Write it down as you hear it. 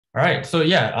All right, so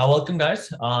yeah, welcome guys.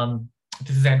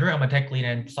 This is Andrew. I'm a tech lead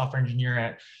and software engineer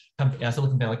at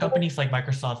Silicon Valley companies like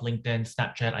Microsoft, LinkedIn,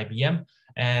 Snapchat, IBM,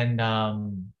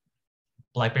 and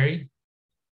BlackBerry.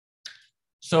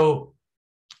 So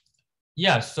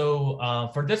yeah,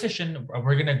 for this session,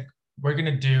 we're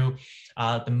gonna do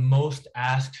the most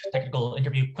asked technical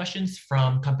interview questions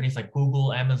from companies like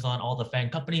Google, Amazon, all the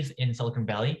FAANG companies in Silicon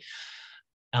Valley.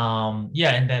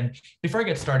 Yeah, and then before I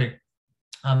get started,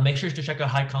 make sure to check out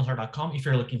HiCounselor.com if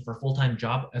you're looking for a full-time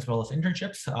job as well as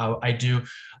internships. I do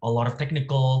a lot of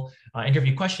technical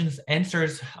interview questions,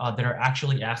 answers that are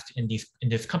actually asked in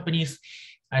these companies.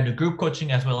 I do group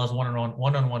coaching as well as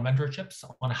one-on-one mentorships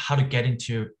on how to get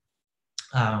into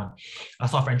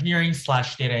software engineering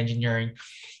 / data engineering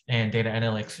and data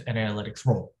analytics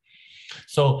role.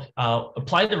 So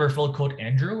apply the referral code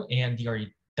Andrew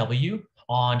ANDREW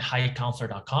on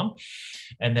HiCounselor.com,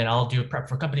 and then I'll do prep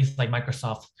for companies like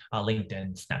Microsoft,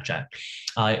 LinkedIn, Snapchat.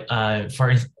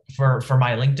 For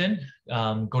my LinkedIn,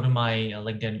 go to my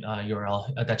LinkedIn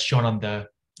URL that's shown on the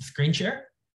screen share,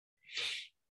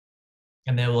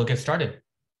 and then we'll get started.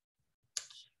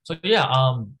 So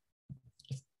yeah,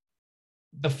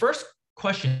 the first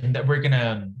question that we're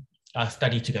gonna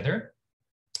study together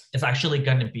is actually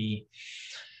going to be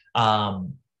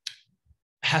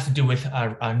has to do with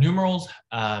numerals,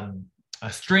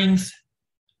 strings,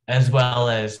 as well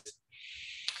as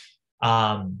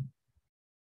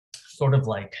sort of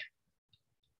like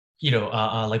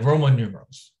like Roman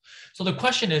numerals. So the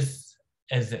question is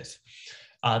this: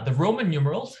 the Roman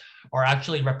numerals are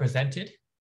actually represented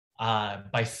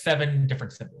by 7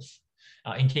 different symbols.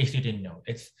 In case you didn't know,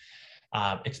 it's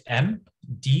M,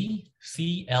 D,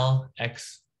 C, L,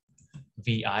 X,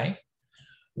 V, I,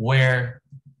 where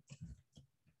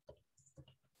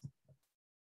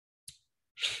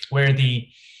the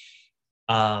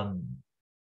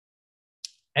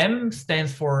M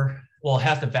stands for, well,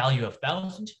 has the value of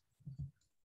 1,000.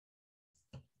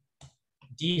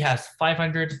 D has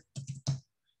 500.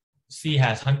 C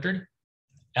has 100.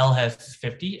 L has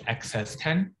 50. X has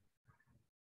 10.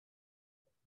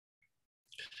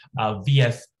 V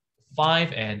has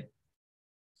 5, and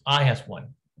I has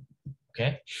 1.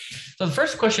 Okay. So the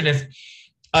first question is,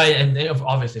 and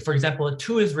obviously, for example,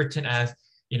 2 is written as,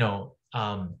 II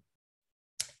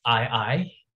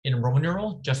in Roman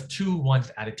numeral, just 2 ones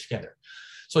added together.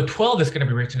 So 12 is going to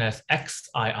be written as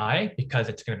XII because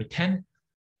it's going to be 10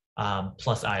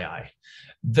 plus II.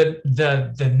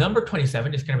 The number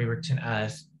 27 is going to be written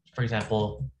as, for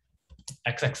example,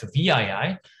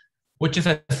 XXVII, which is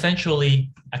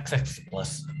essentially XX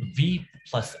plus V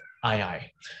plus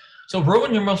II. So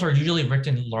Roman numerals are usually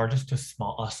written largest to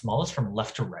smallest from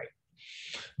left to right.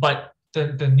 But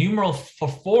the numeral for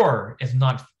 4 is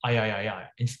not III.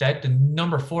 Instead, the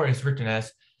number 4 is written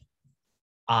as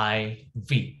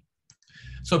IV.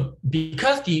 So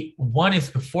because the 1 is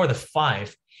before the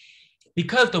 5, we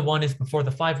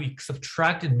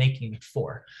subtracted making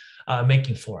 4.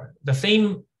 The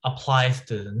same applies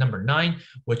to the number 9,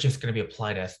 which is going to be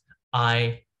applied as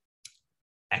IX.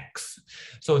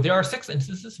 So there are 6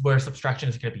 instances where subtraction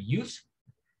is going to be used.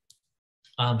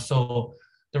 So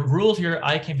the rules here,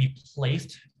 I can be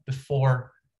placed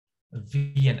before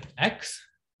V and X,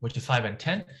 which is 5 and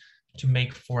 10, to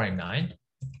make 4 and 9.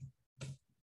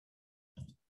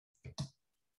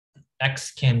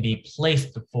 X can be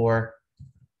placed before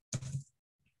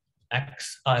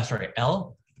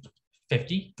L,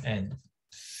 50, and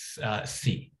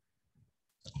C,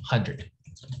 100,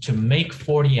 to make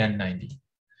 40 and 90.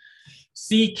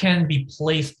 C can be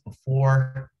placed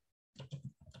before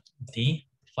D,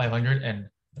 500, and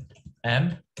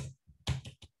M,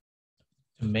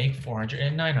 to make 400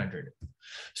 and 900.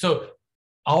 So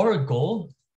our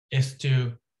goal is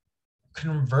to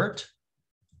convert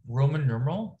Roman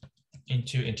numeral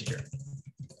into integer.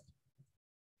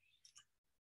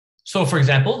 So for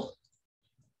example,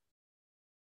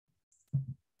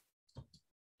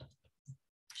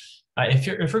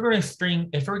 if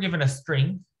we're given a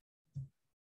string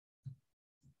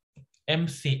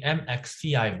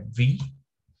MXCIV,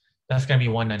 that's going to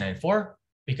be 1994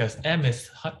 because M is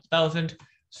 1,000,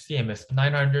 CM is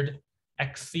 900,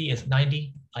 XC is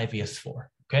 90, IV is 4.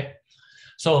 Okay,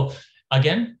 so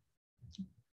again,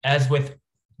 as with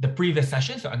the previous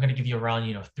session, so I'm going to give you around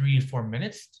 3 to 4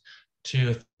 minutes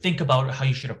to think about how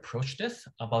you should approach this,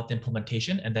 about the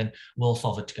implementation, and then we'll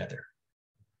solve it together.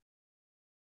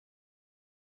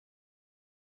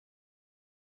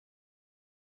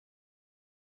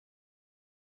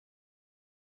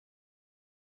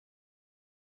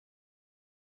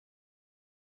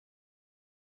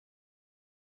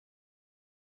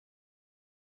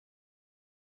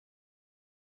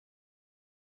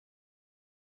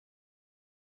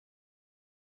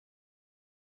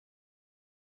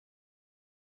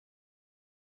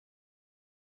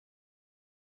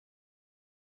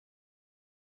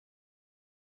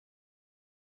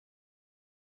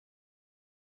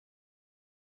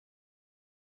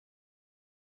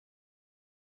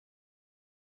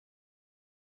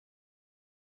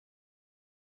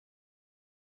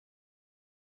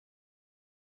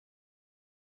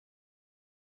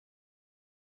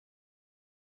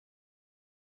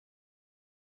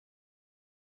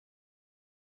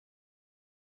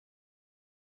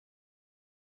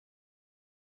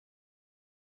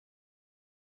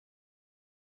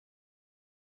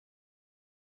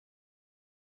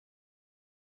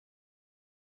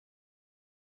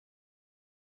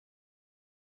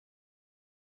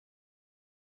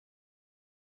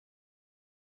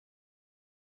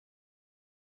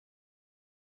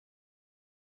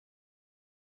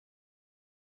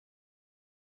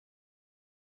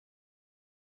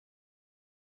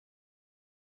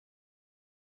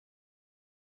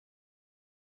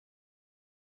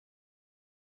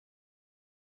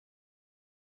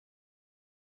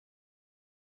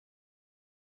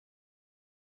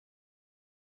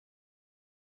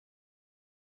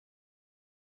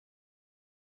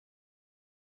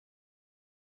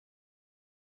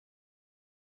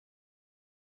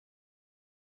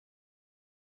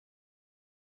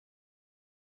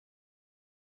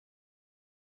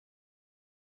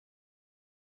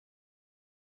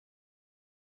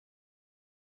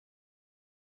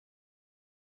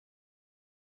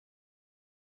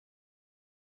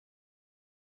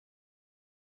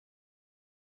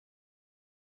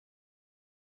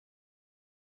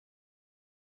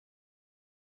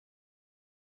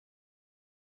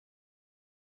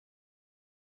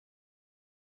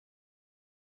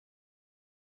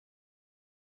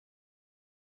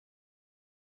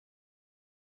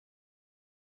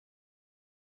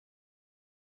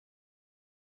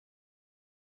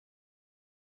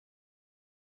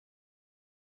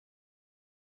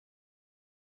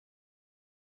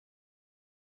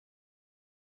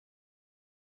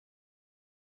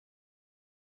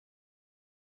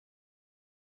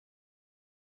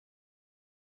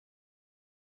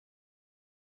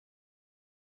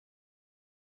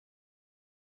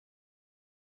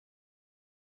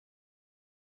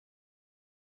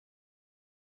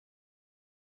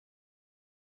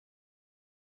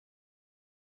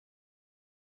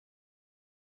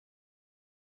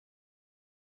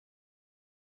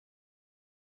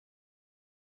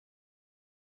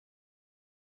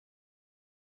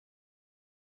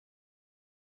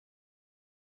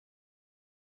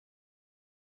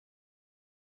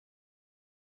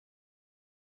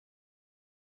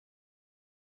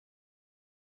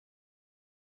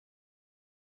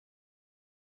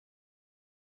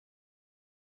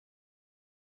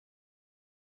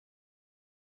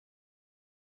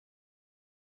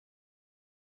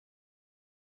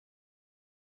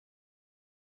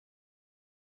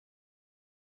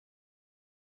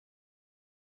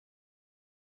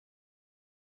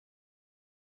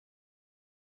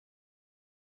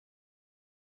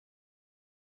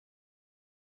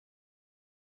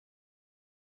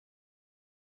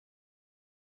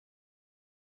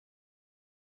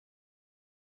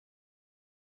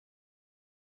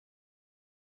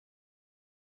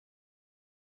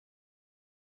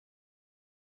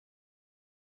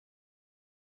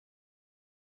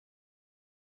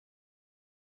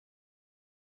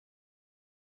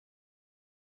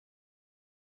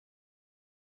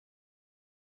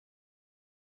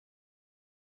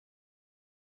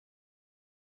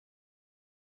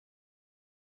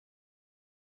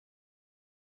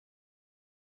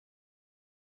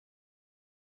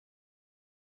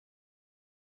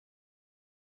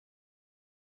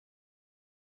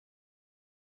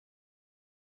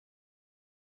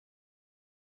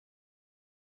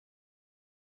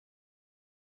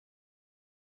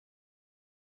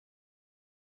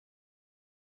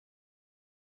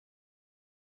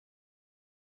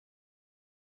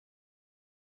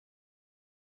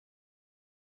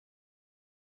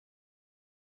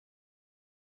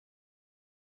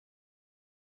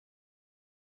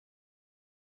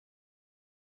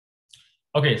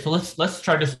 Okay, so let's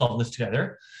try to solve this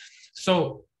together.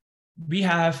 So we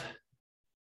have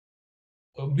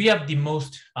the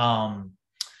most OMN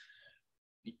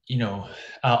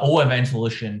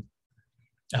solution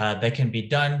that can be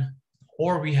done,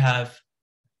 or we have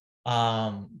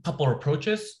a couple of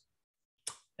approaches,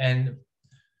 and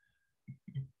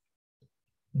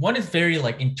one is very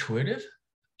like intuitive,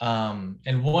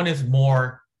 and one is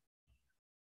more,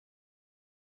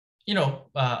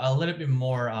 a little bit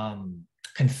more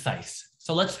concise.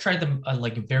 So let's try the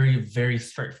like a very, very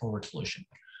straightforward solution.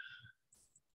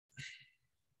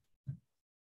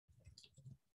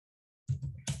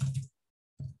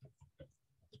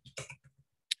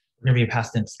 We're going to be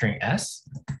passed in string S.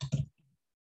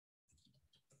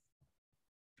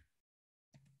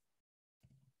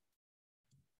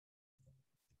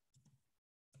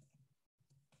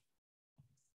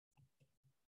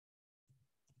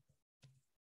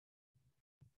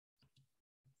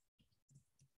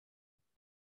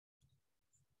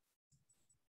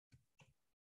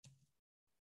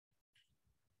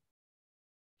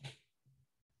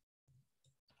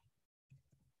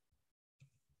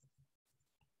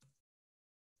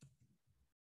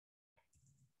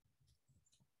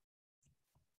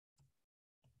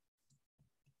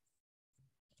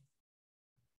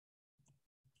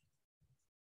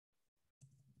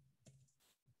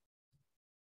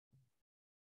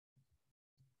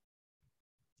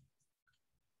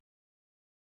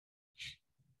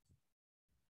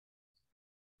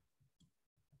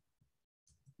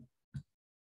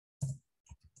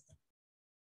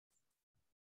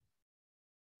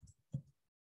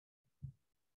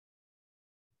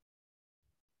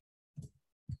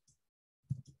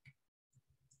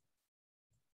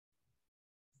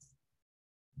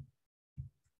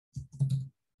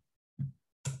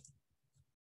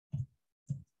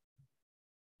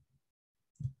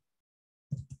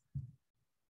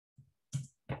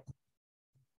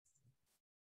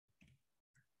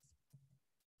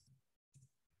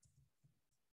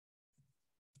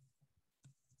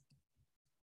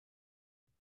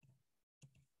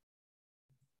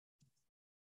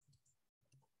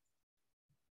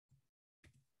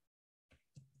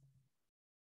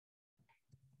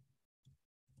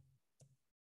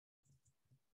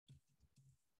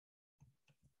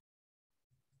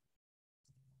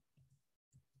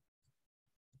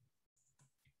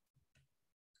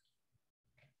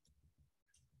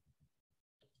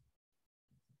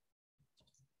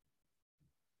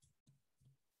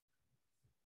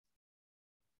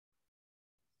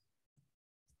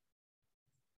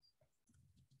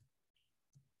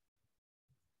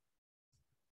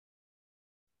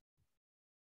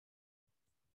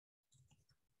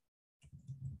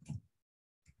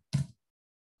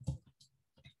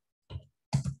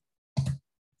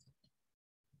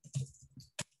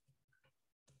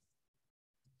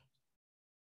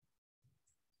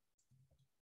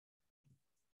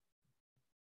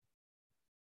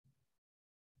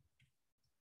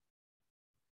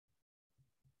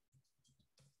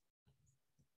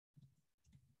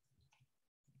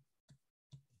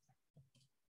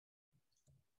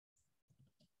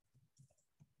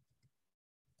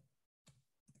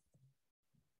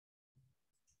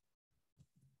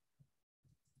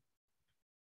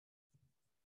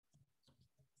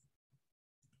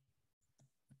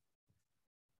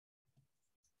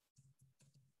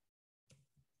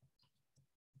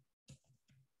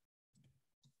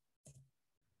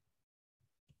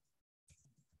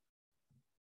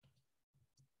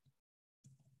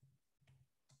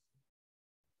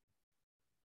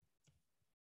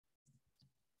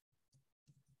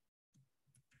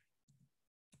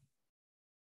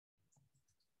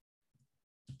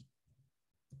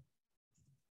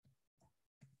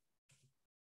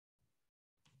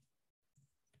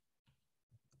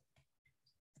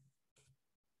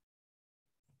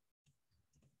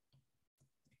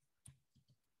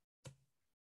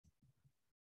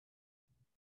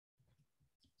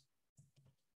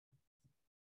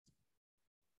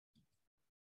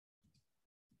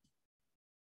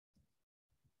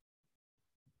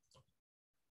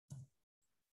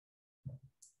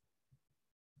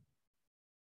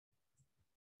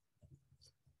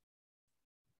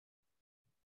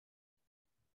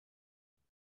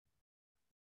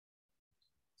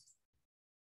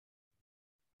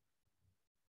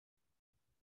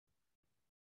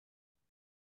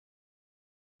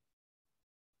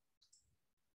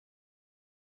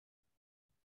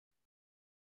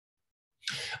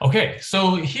 Okay,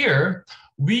 so here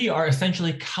we are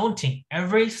essentially counting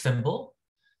every symbol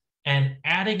and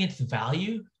adding its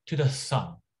value to the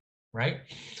sum, right?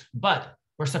 But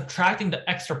we're subtracting the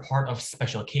extra part of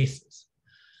special cases.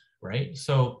 right?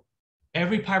 So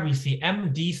every part we see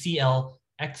MDCL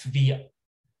XVI,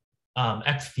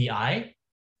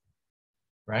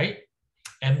 right?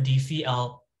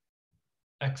 MDCL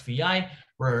XVI,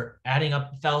 we're adding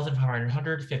up 1,500,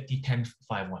 150, 10,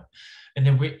 5, 1. And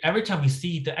then every time we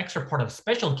see the extra part of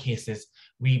special cases,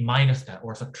 we minus that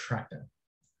or subtract that.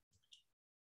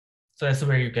 So that's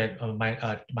where you get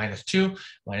minus 2,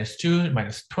 minus 2,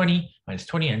 minus 20, minus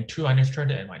 20, and 2 minus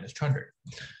 200, and minus 200.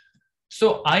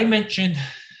 So I mentioned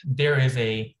there is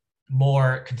a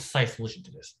more concise solution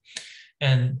to this.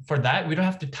 And for that, we don't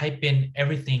have to type in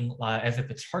everything as if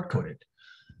it's hard-coded.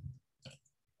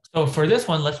 So for this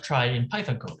one, let's try in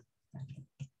Python code.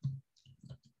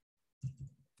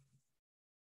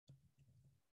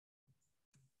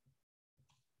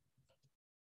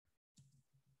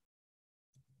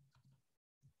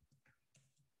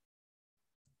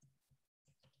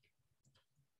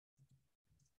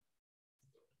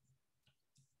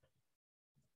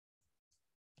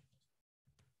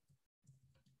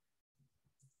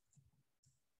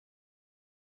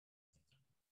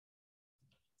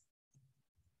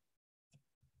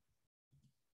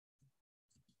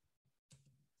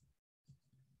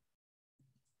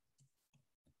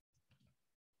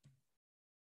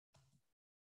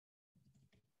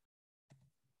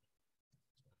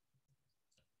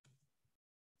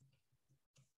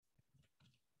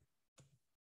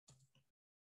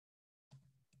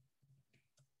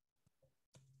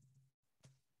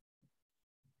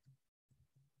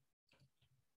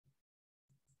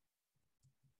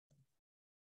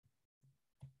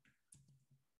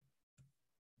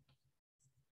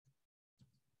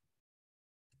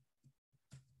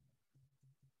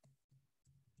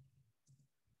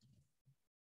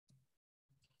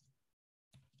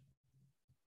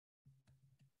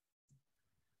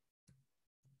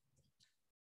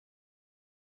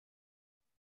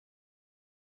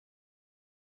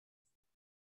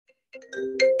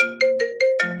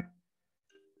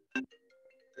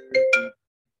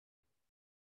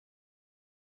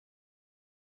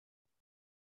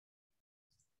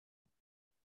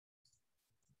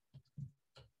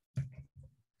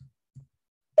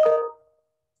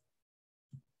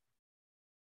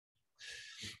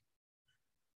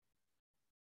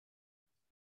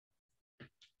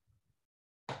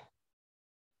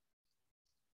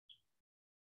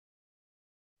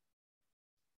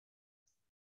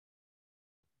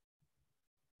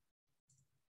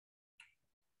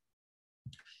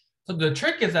 So the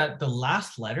trick is that the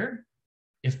last letter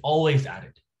is always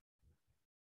added.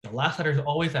 The last letter is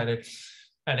always added.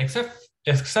 And except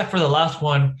for the last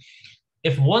one,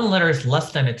 if one letter is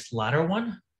less than its latter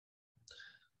one,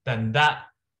 then that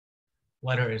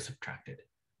letter is subtracted,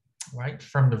 right?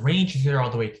 From the range 0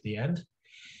 all the way to the end.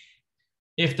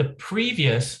 If the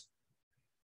previous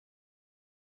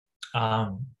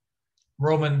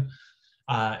Roman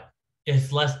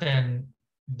is less than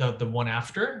the one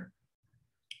after,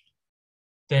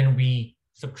 then we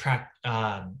subtract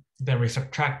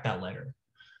that letter.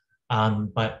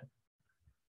 But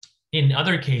in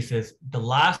other cases, the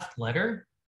last letter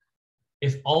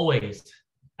is always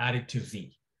added to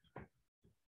Z.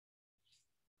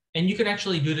 And you can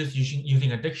actually do this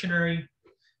using a dictionary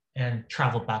and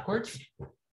travel backwards.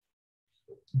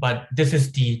 But this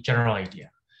is the general idea.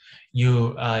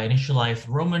 You initialize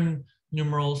Roman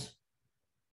numerals,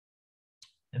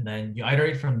 and then you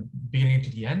iterate from beginning to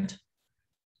the end.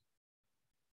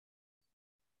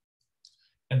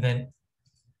 And then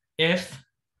if,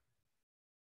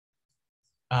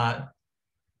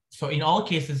 so in all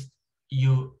cases,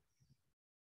 you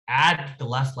add the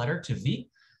last letter to Z,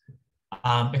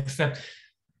 except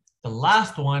the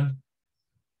last one,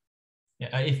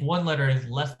 if one letter is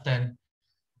less than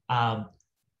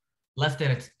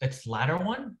its latter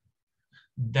one,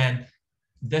 then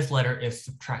this letter is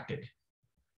subtracted.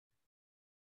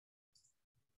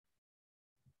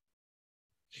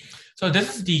 So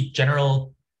this is the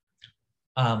general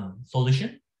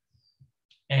solution,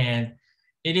 and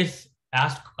it is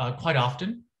asked quite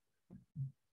often,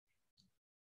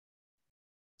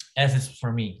 as is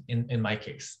for me in my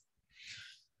case.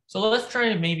 So let's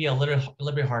try maybe a little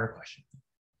bit harder question.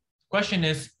 Question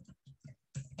is,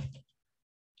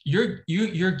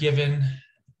 you're given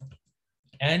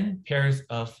n pairs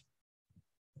of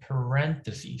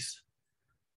parentheses,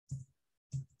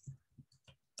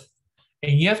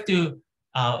 and you have to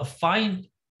find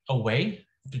a way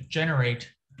to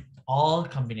generate all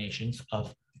combinations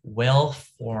of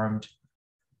well-formed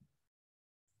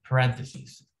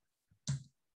parentheses.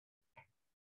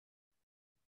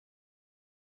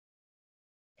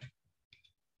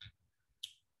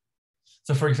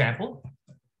 So for example,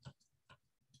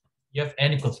 you have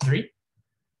n equals 3.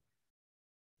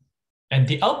 And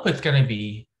the output's going to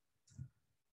be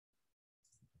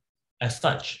as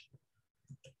such.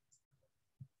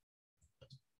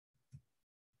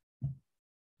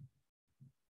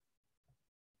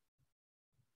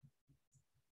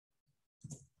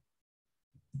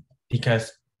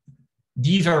 Because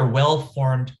these are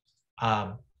well-formed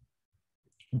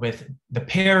with the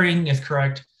pairing is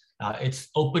correct. It's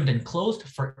opened and closed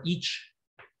for each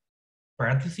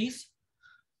parentheses.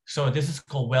 So this is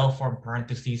called well-formed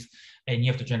parentheses, and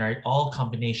you have to generate all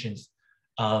combinations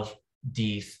of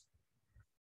these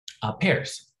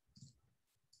pairs.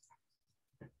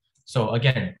 So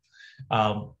again,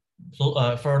 for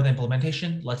the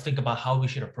implementation, let's think about how we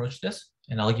should approach this,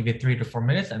 and I'll give you 3 to 4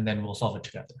 minutes, and then we'll solve it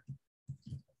together.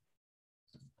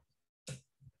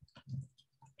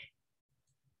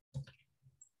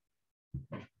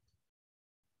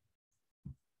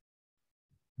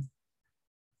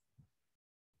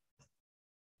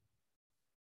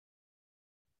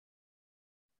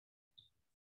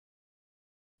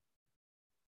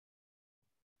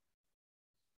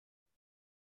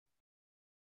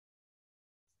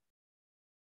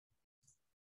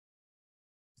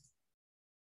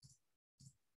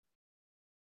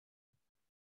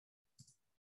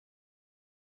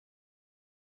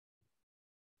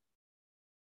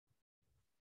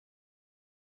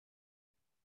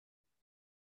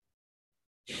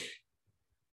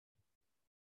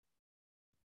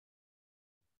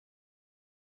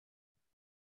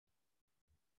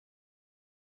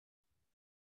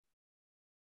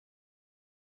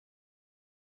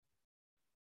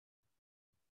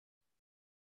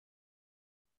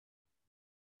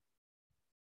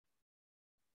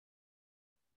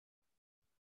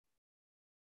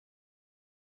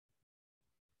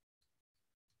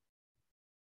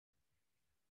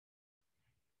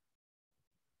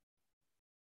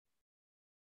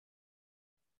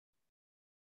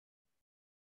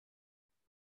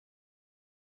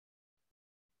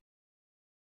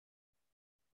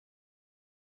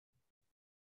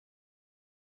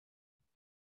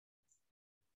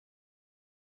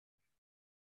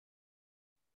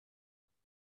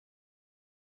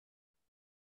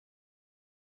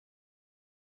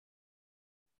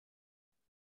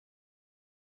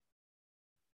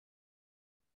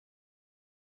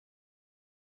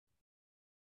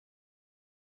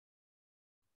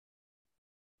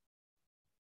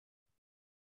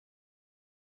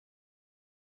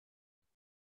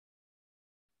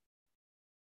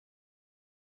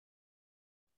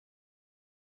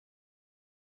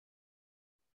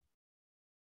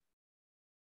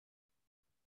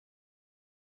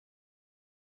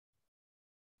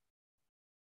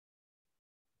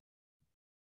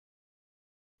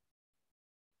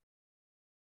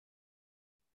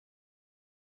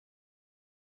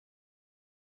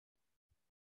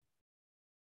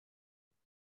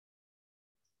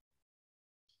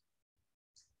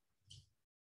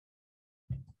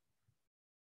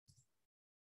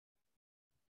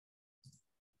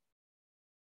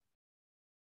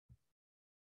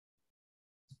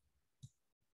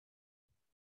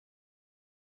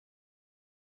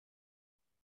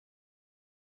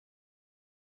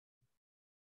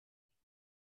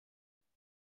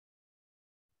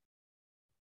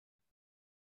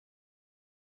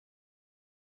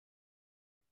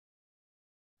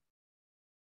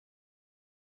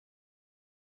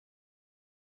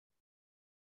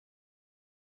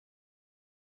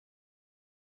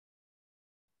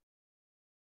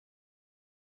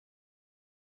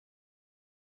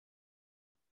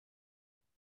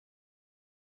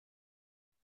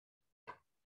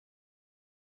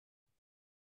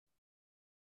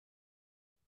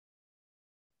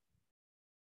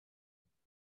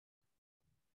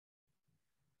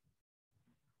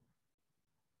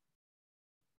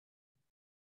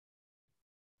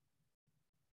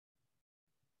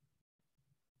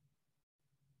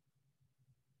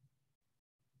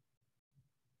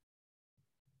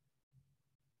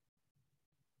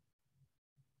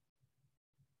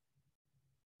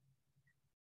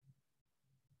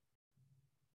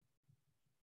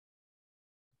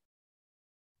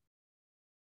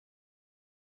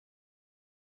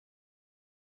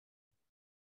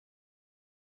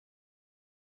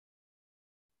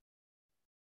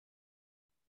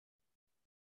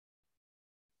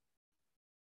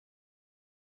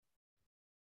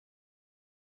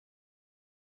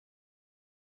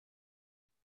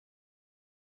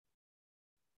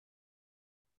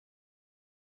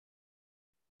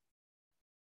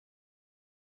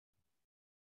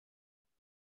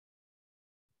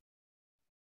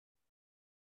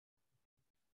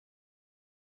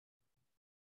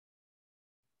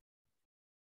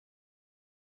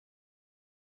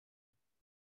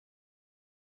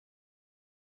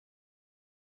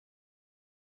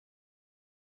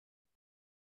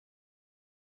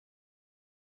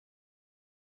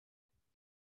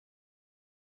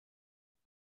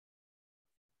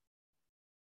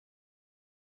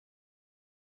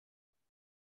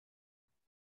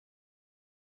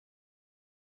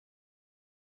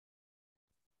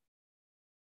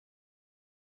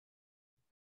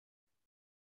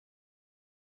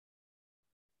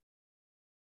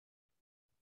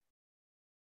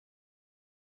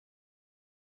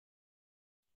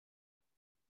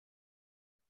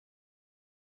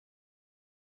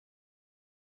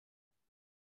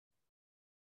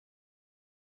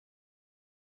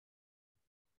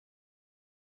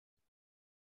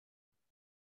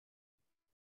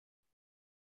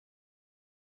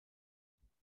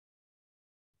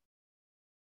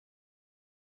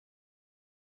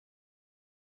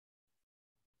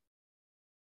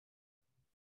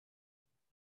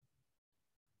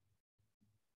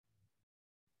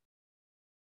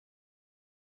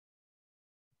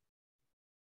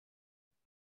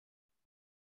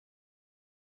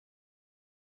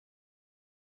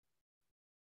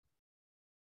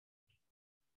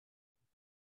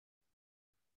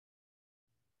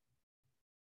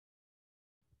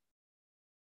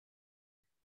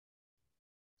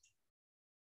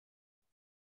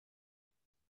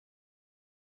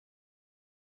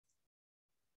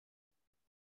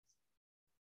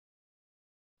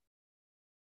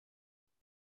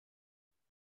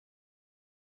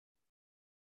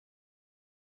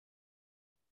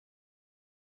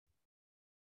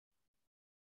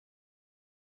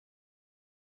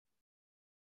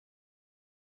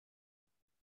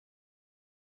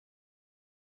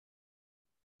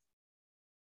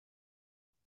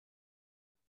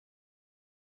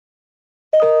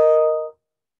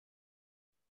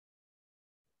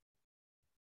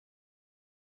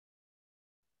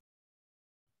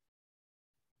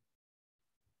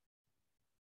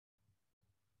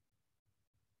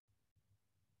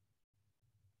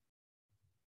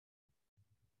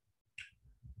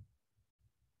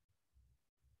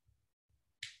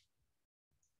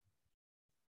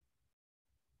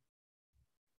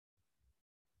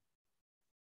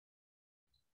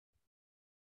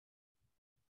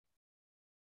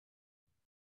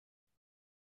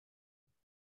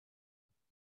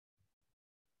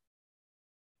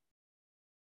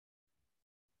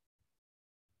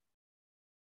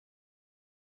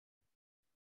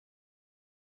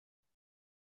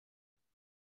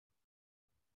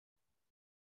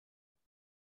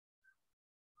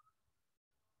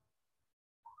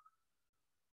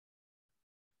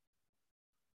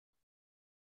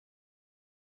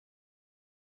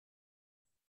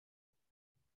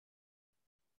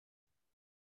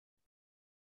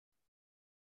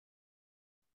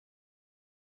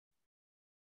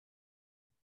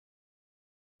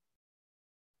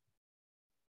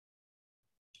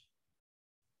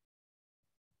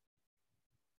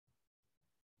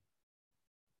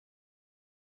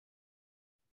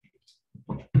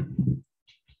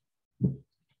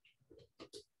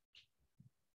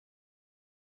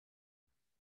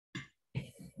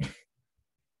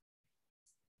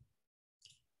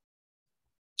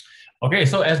 Okay,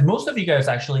 so as most of you guys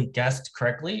actually guessed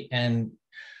correctly and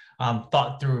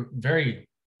thought through very,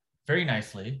 very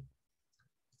nicely,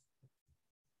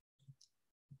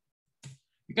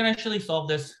 you can actually solve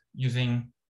this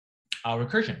using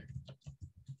recursion.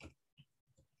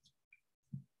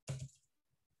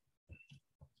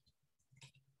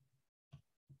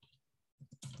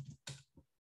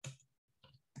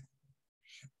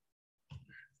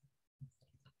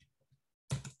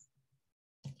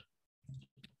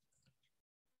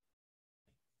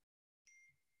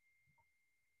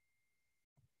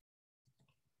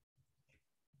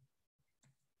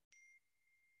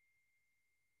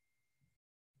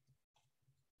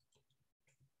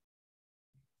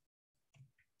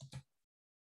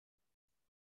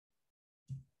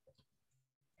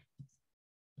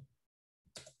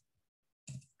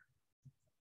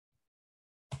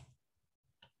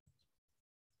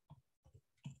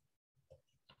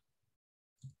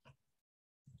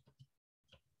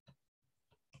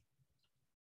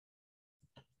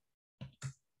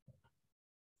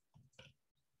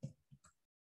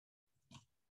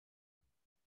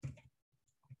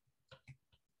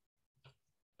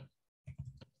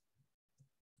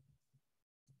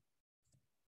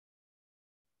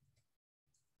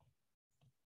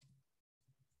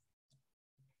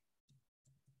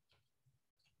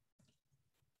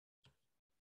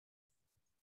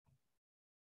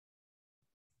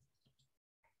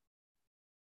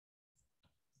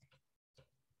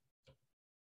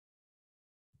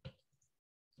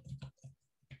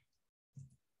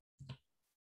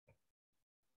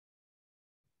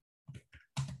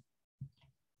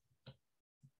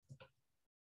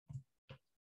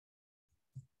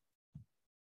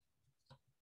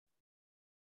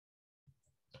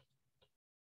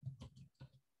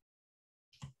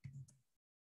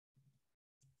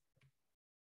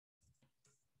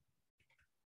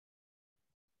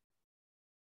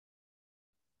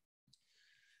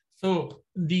 So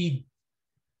the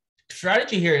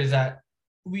strategy here is that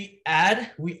we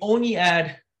only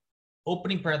add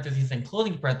opening parentheses and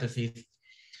closing parentheses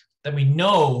that we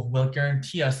know will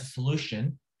guarantee us a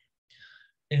solution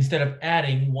instead of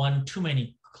adding one too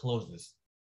many closes.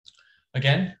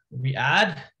 Again, we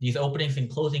add these openings and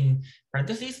closing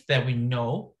parentheses that we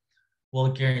know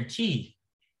will guarantee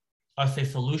us a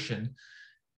solution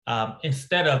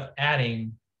instead of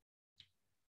adding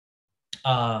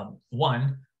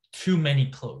one too many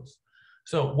close.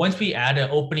 So once we add an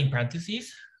opening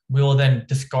parentheses, we will then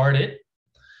discard it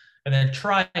and then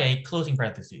try a closing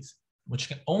parentheses, which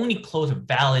can only close a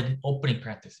valid opening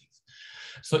parentheses.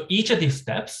 So each of these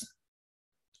steps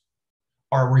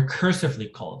are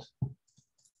recursively called.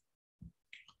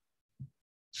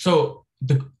 So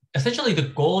essentially the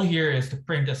goal here is to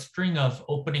print a string of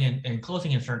opening and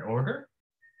closing in a certain order.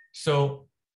 So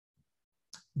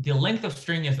the length of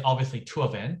string is obviously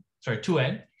 2n,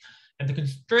 and the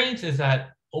constraint is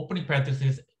that opening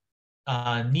parentheses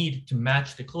need to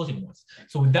match the closing ones.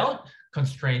 So without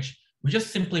constraints, we just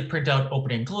simply print out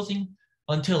opening and closing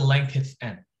until length hits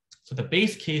n. So the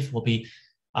base case will be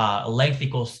length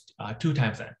equals 2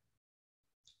 times n.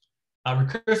 A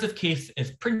recursive case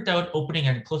is print out opening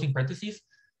and closing parentheses.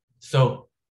 So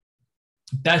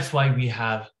that's why we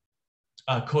have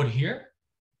a code here.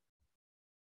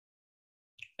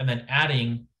 And then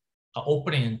adding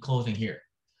opening and closing here.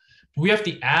 We have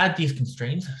to add these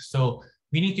constraints. So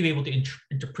we need to be able to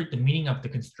interpret the meaning of the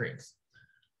constraints.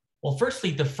 Well,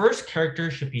 firstly, the first character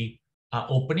should be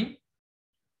opening.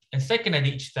 And second, at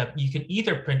each step, you can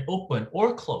either print open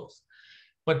or close.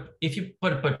 But if you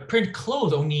print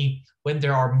close only when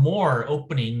there are more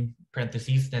opening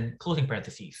parentheses than closing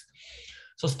parentheses.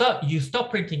 So you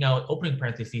stop printing out opening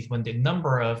parentheses when the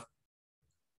number of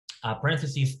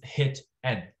parentheses hit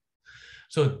n.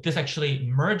 So this actually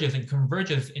merges and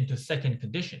converges into second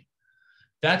condition.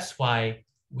 That's why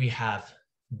we have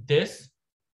this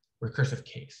recursive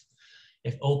case.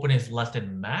 If open is less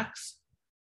than max,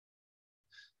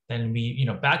 then we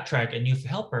backtrack and use the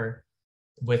helper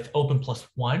with open plus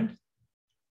 1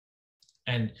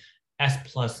 and s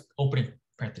plus opening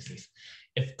parentheses.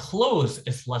 If close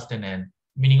is less than n,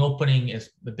 meaning opening is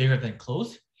bigger than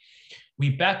close,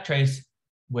 we backtrace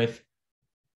with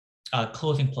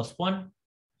closing plus 1,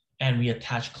 and we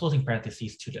attach closing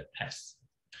parentheses to the s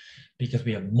because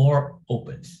we have more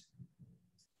opens.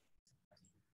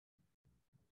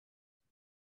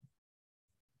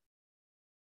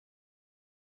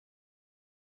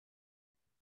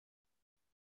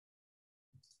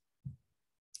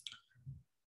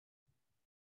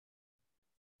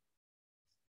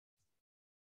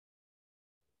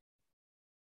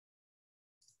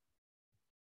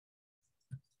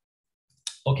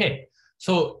 Okay,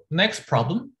 so next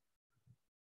problem.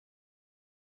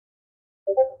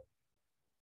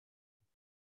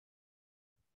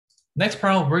 Next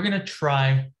problem, we're gonna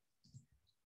try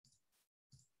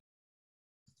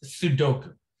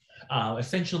Sudoku.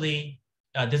 Essentially,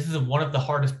 this is one of the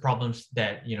hardest problems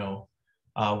that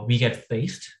we get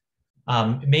faced.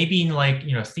 Maybe in like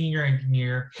senior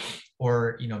engineer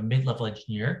or mid-level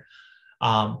engineer,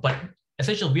 but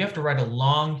essentially we have to write a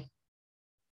long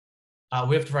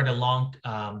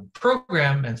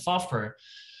program and software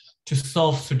to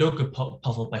solve Sudoku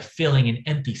puzzle by filling in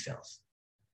empty cells,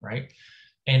 right?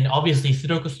 And obviously,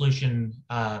 Sudoku solution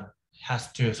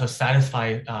has to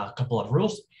satisfy a couple of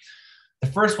rules. The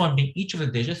first one being each of the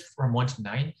digits from 1 to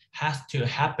 9 has to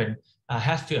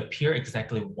appear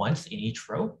exactly once in each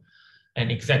row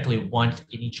and exactly once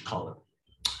in each column.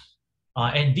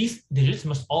 And these digits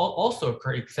must also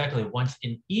occur exactly once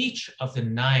in each of the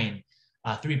 9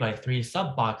 3x3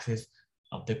 sub boxes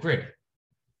of the grid.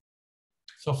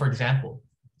 So for example,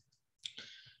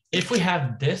 if we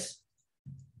have this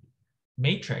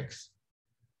matrix,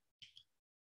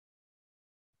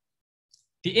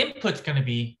 the input's going to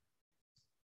be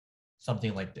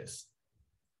something like this.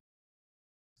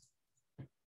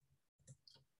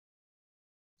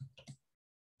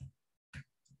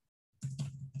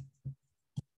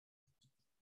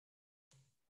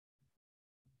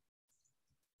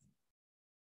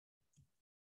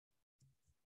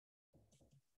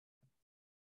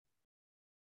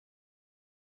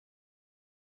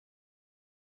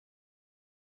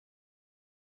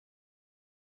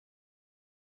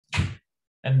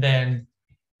 And then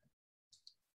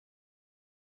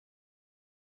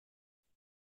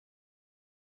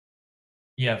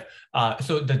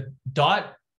so the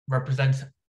dot represents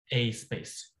a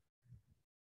space.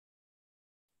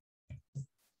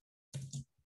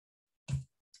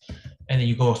 And then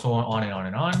you go so on and on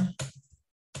and on.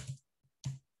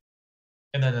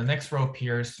 And then the next row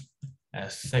appears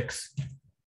as 6,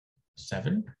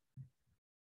 7.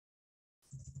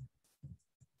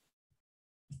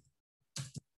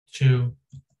 2,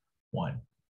 1.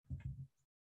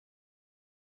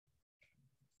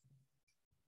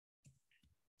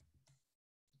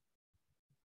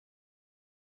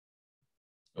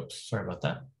 Oops, sorry about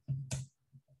that.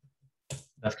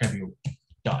 That's going to be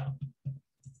dot.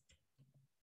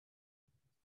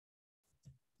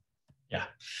 Yeah.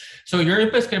 So your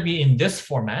input is going to be in this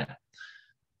format.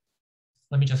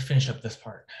 Let me just finish up this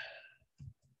part.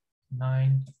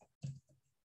 9,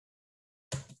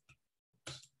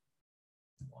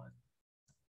 1.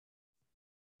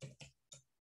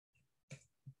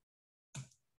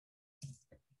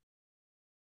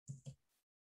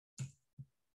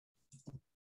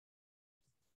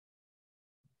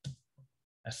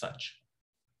 As such.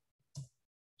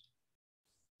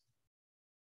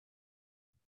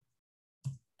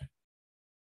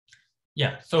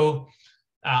 Yeah, so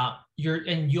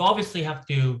you obviously have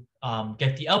to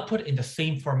get the output in the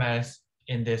same format as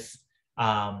in this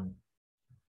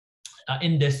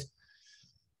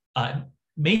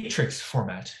matrix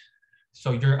format.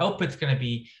 So your output's going to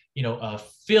be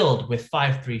filled with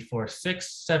 5, 3, 4,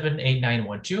 6, 7, 8, 9,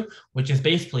 1, 2, which is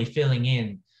basically filling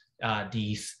in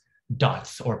these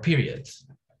dots or periods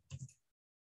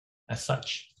as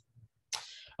such.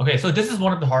 Okay, so this is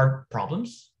one of the hard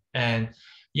problems, and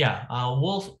yeah,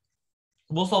 we'll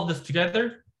solve this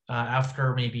together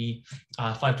after maybe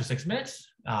 5 to 6 minutes.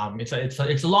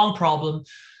 It's a long problem,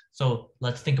 so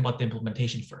let's think about the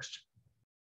implementation first.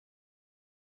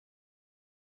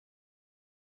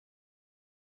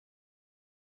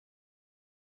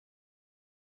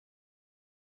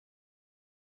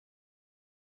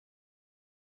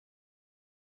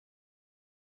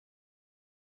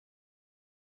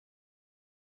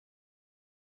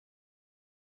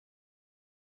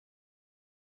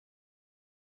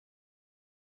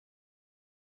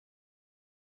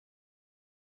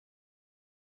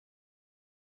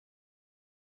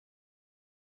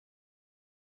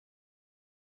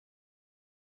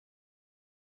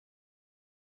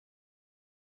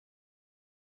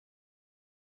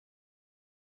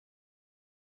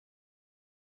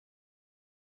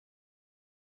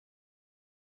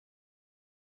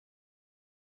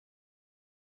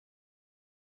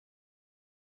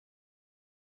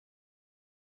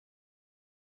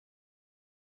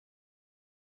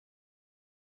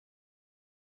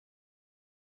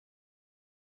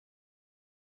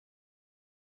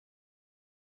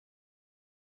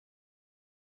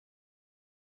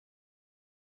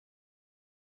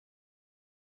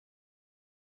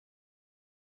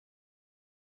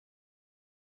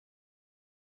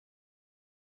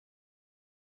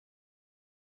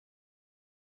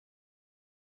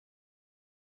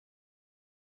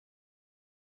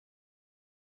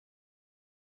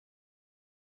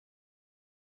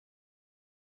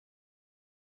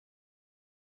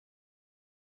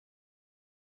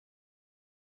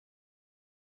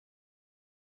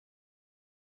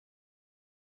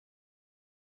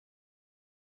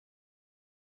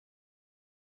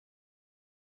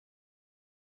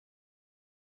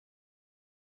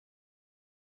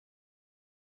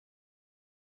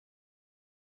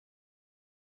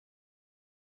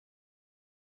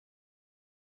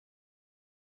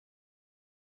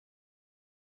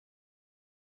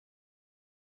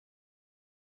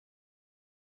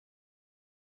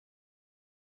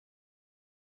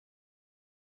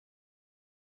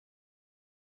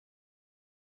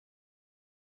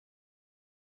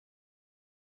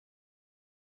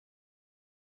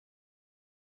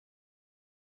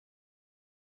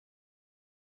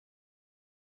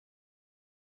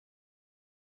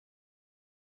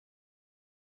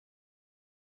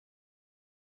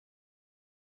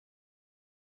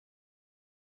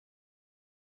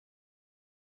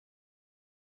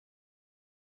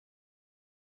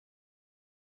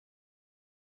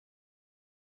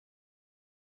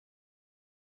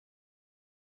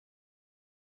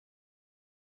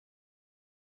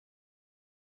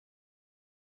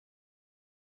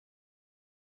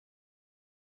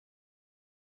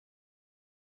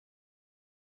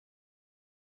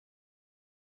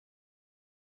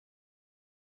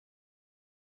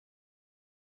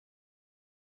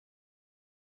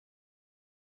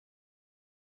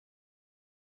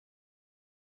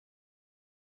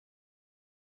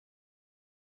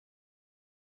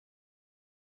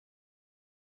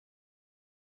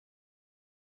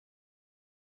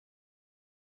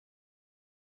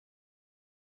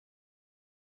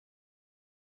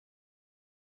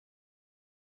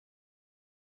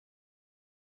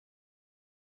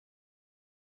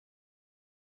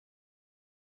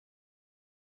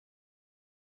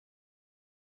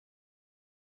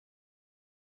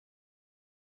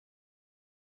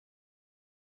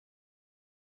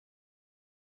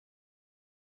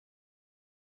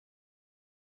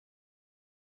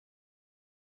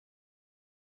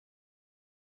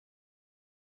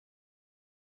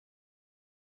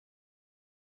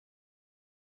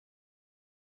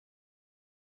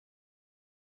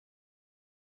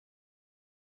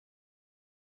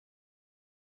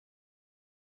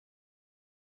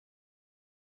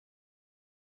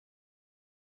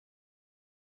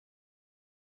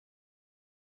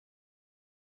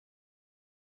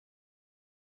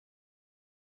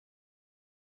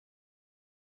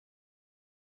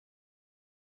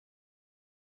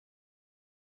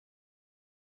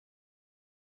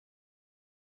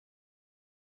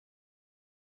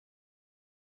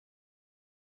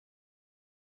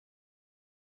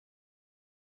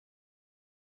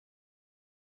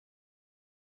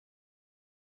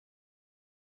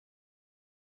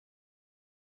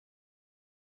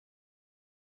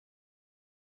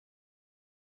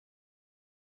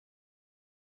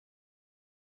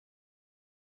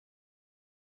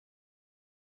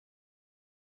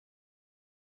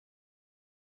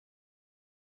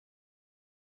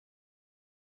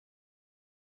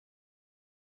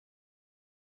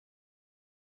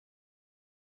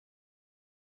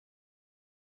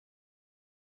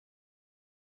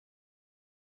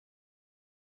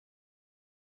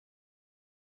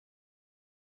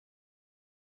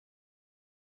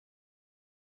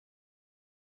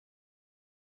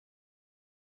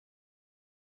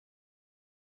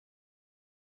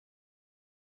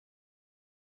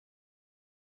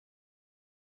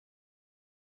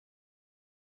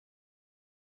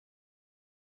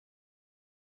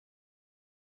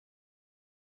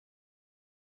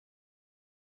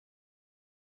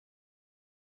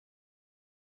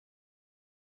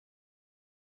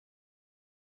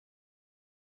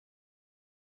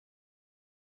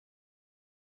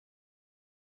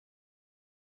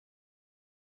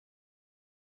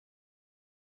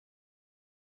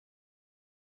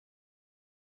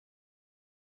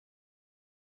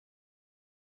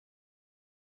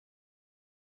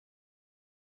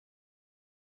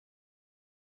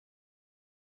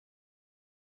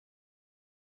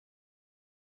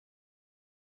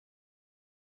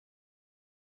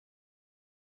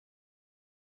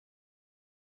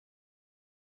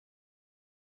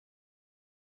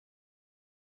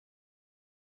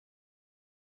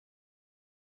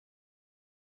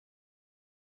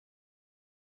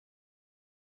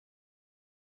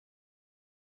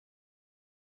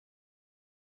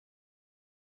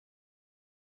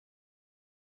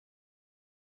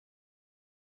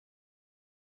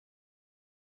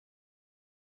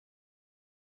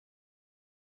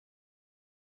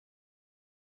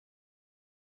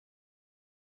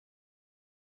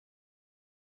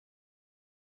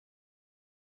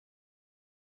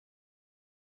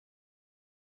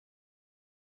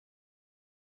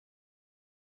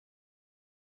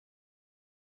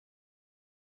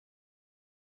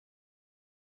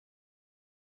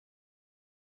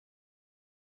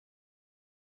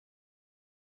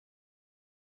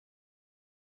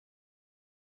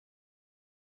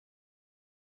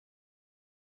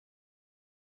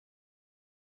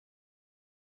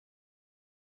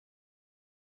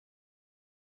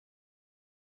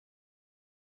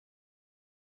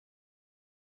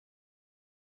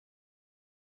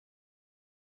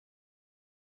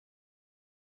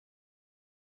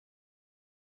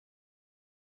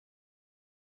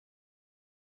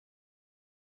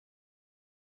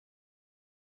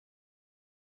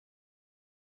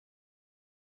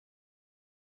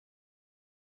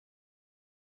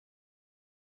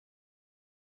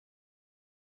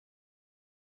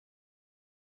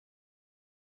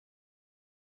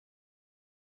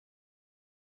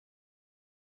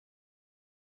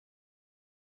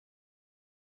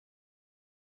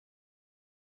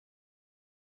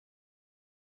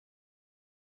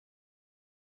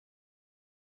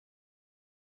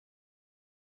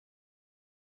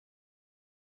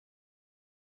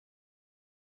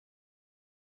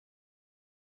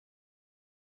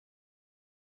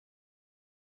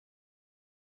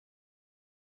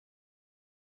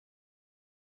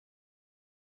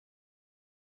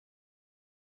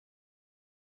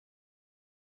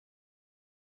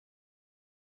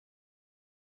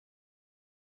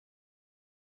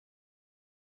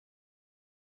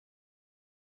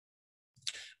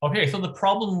 Okay, so the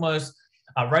problem was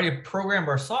write a program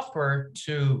or software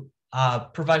to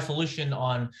provide solution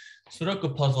on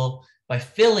Sudoku puzzle by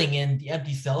filling in the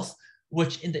empty cells,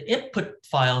 which in the input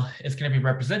file is going to be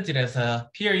represented as a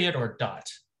period or dot.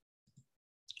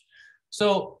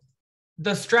 So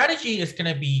the strategy is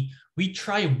going to be, we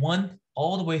try 1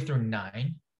 all the way through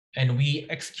 9, and we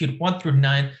execute 1 through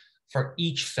 9 for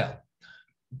each cell.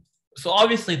 So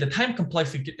obviously the time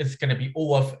complexity is going to be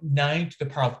O of 9 to the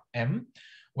power of m,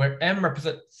 where m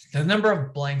represents the number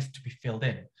of blanks to be filled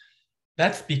in.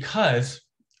 That's because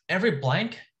every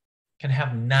blank can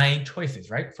have 9 choices,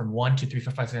 right? From 1, 2, 3,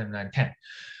 4, 5, 6, 7, 9, 10.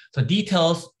 So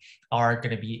details are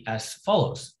going to be as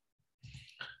follows.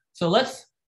 So let's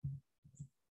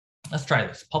try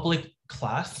this. Public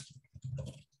class.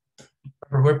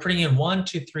 We're putting in 1,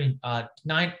 2, 3,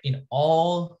 9 in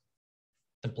all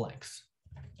the blanks.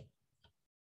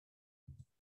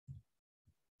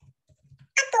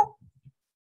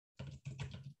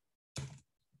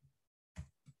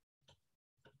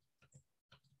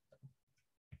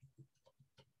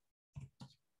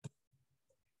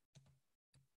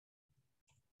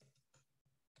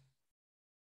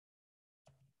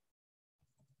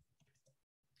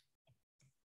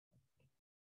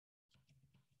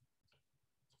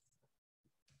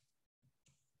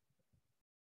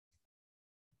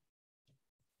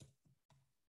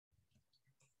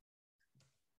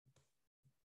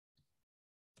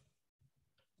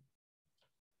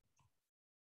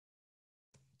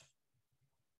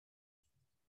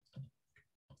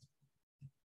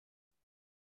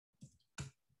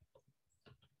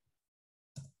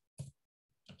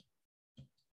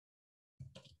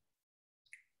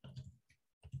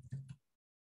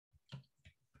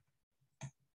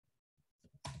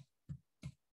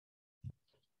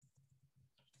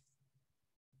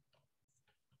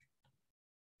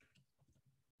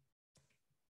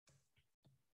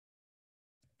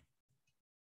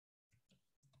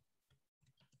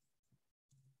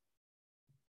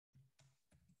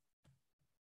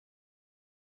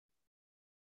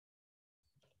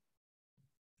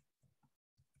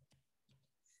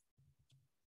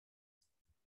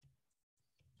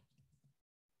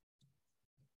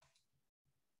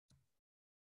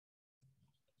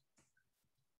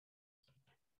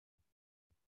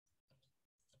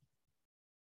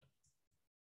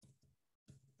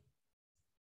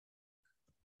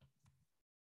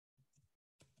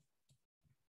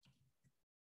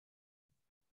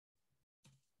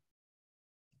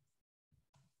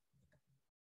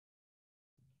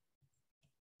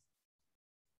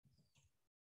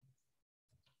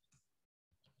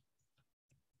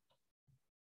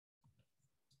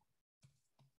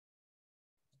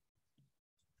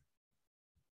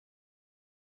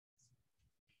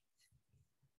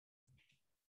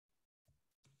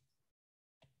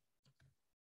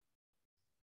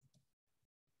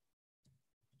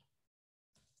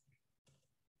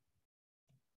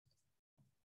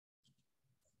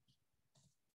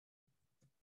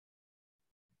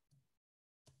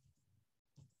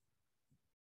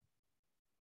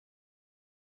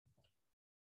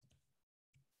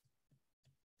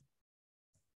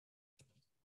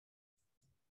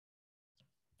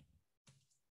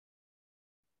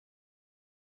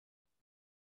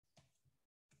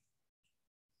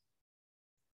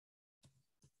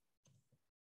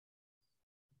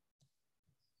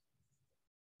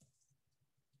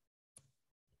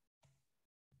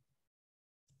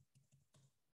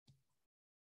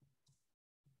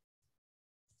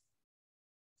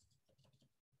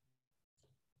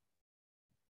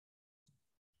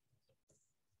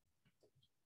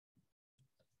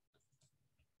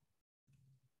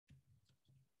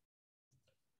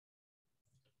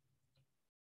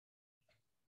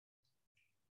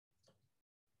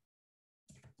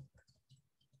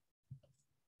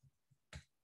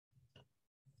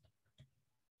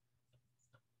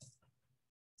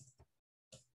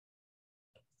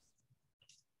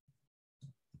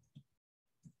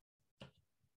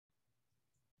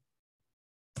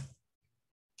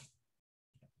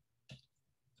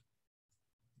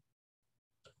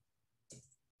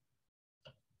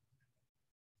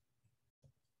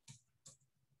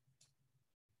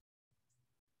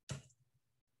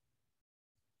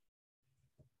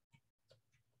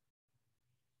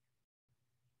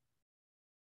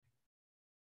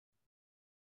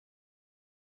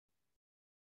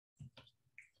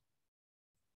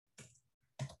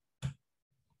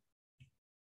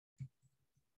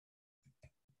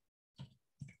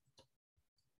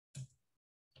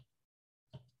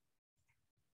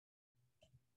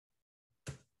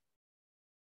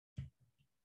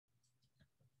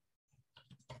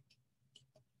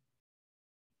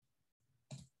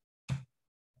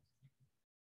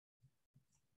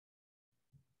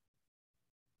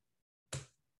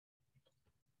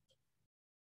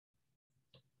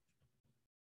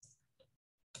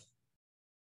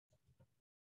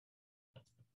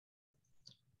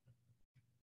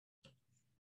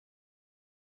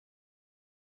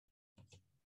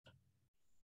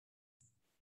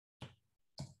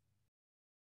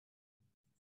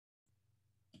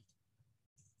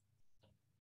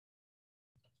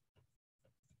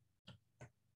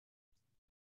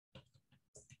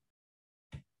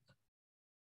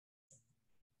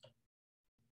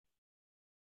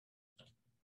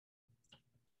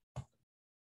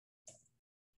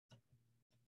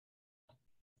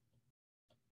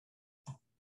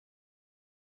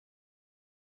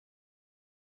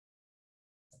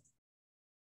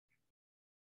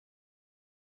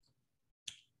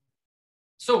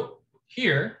 So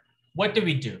here, what do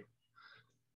we do?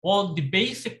 Well, the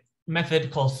basic method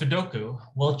called Sudoku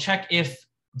will check if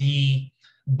the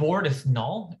board is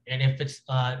null and if it's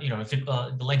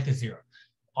the length is 0.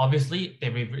 Obviously,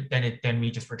 then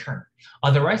we just return.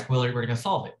 Otherwise, we're going to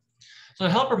solve it. So the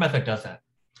helper method does that.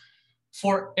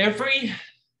 For every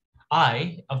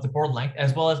I of the board length,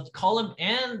 as well as the column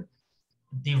and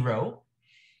the row,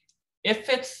 if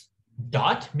it's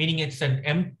dot, meaning it's an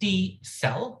empty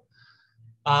cell,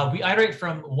 we iterate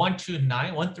from 1 through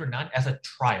 9 as a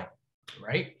trial,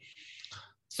 right?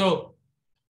 So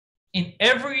in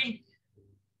every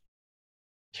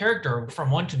character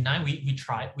from 1 to 9, we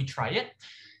try it.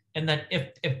 And then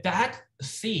if that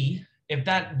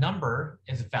number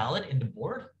is valid in the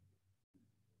board,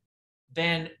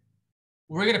 then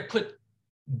we're going to put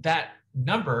that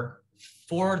number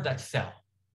for that cell.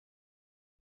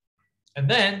 And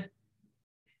then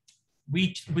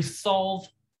we solve,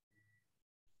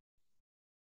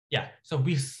 so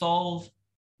we solve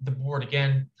the board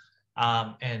again.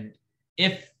 And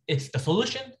if it's the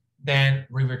solution, then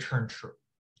we return true,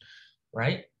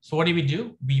 right? So what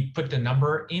do? We put the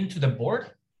number into the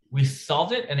board, we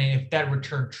solved it, and then if that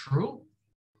returned true,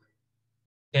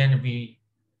 then we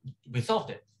solved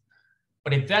it.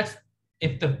 But if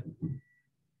the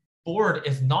board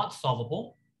is not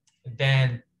solvable,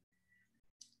 then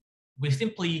we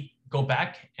simply go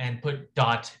back and put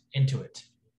dot into it.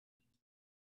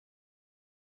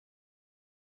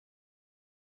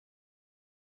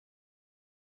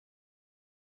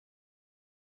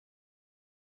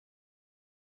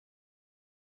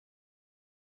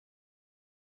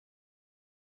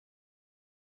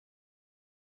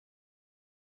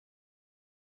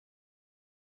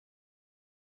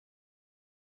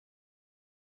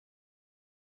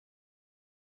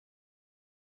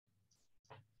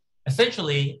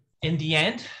 Essentially, in the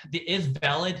end, the is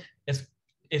valid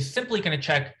is simply going to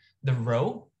check the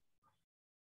row,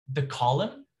 the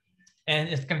column, and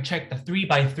it's going to check the 3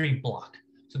 by 3 block.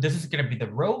 So this is going to be the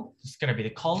row, this is going to be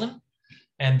the column,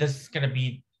 and this is going to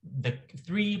be the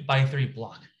 3 by 3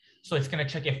 block. So it's going to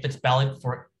check if it's valid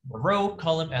for the row,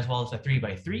 column, as well as the 3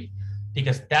 by 3,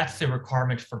 because that's the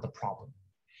requirement for the problem.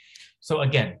 So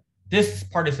again, this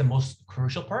part is the most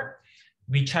crucial part.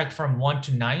 We check from 1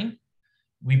 to 9.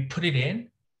 We put it in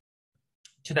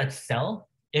to that cell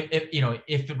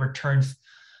if it returns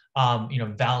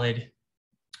valid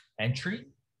entry,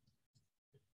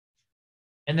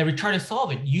 and then we try to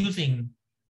solve it using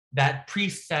that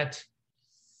preset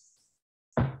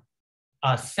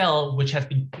cell which has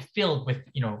been filled with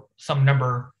some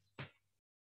number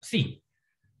C,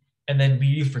 and then we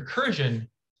use recursion.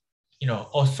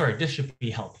 This should be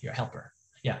helper.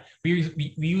 Yeah, we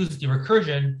use the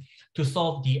recursion to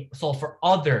solve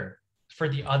for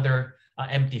the other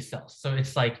empty cells. So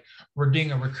it's like we're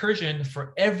doing a recursion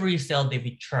for every cell that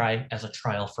we try as a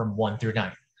trial from 1 through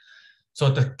 9. So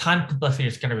the time complexity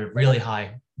is going to be really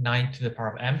high, 9 to the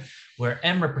power of m, where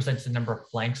m represents the number of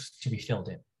blanks to be filled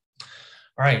in.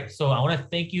 All right, so I want to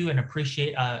thank you and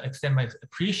extend my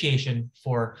appreciation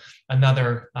for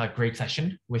another great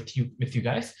session with you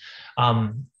guys.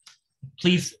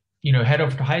 Please head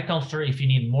over to HiCounselor if you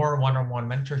need more one-on-one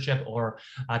mentorship or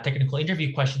technical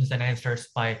interview questions and answers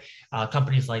by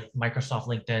companies like Microsoft,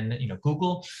 LinkedIn,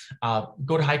 Google.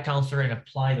 Go to HiCounselor and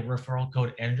apply the referral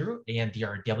code Andrew,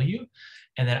 ANDRW,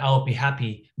 and then I will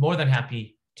be more than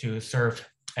happy to serve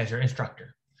as your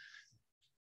instructor.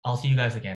 I'll see you guys again.